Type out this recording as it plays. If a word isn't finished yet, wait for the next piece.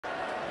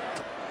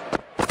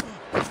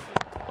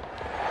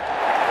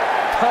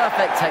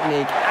Perfect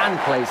technique and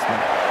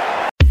placement.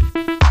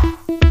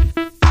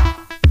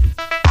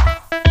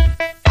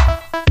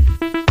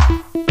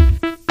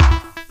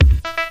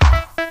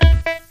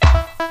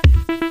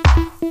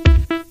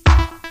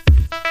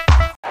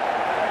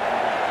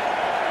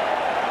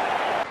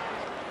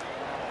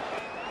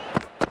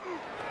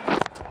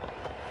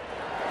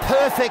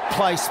 Perfect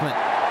placement.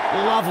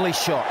 Lovely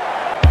shot.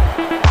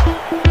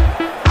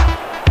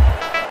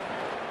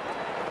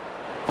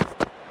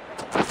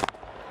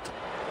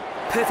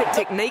 Perfect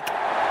technique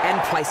and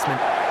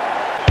placement.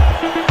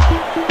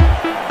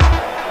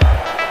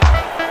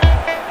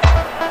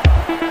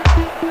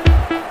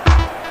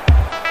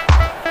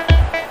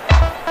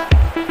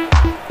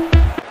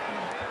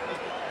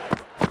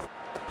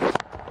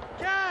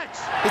 Catch!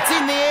 It's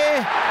in the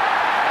air.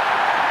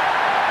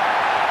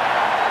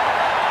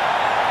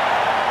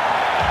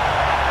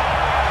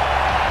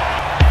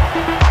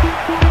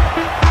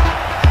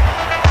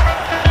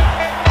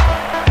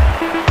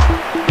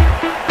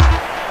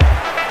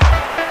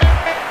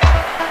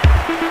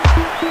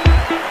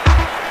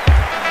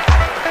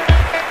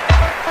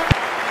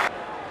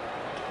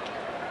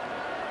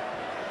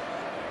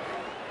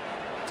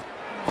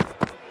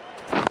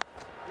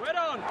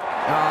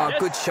 Oh, yes.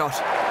 Good shot.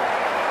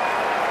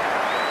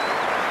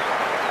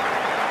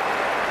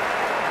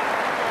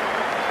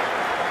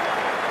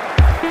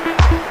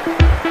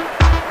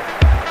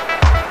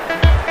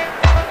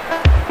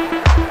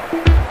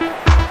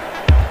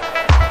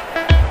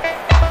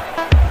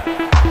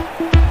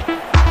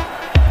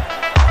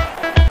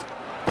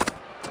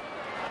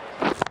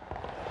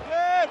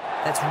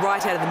 That's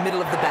right out of the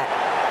middle of the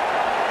bat.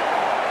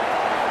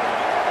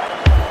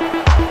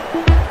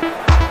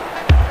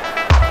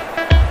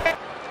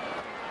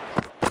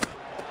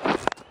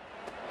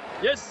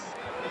 Yes!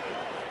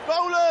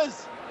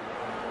 Bowlers!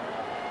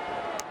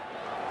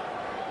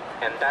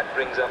 And that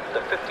brings up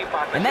the 50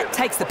 partnership. And that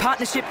takes the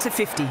partnership to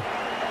 50. The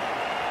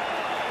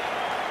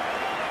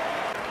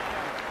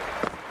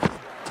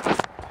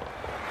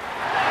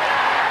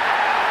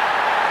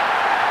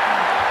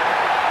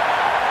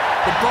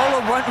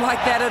bowler won't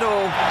like that at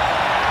all.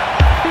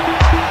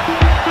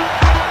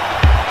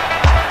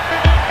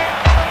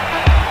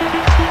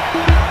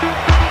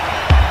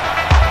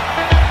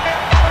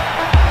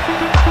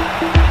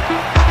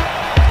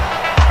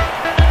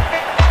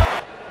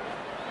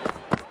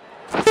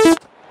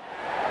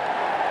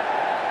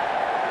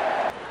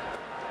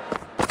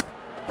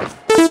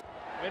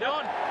 Wait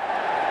on!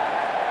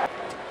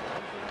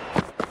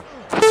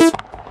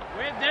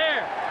 Wait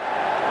there!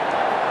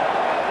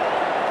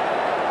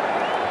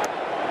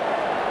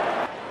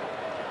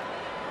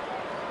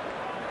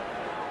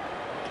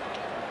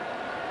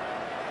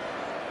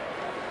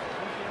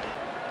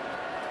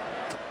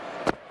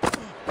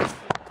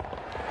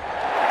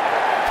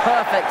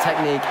 Perfect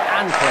technique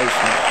and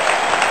placement.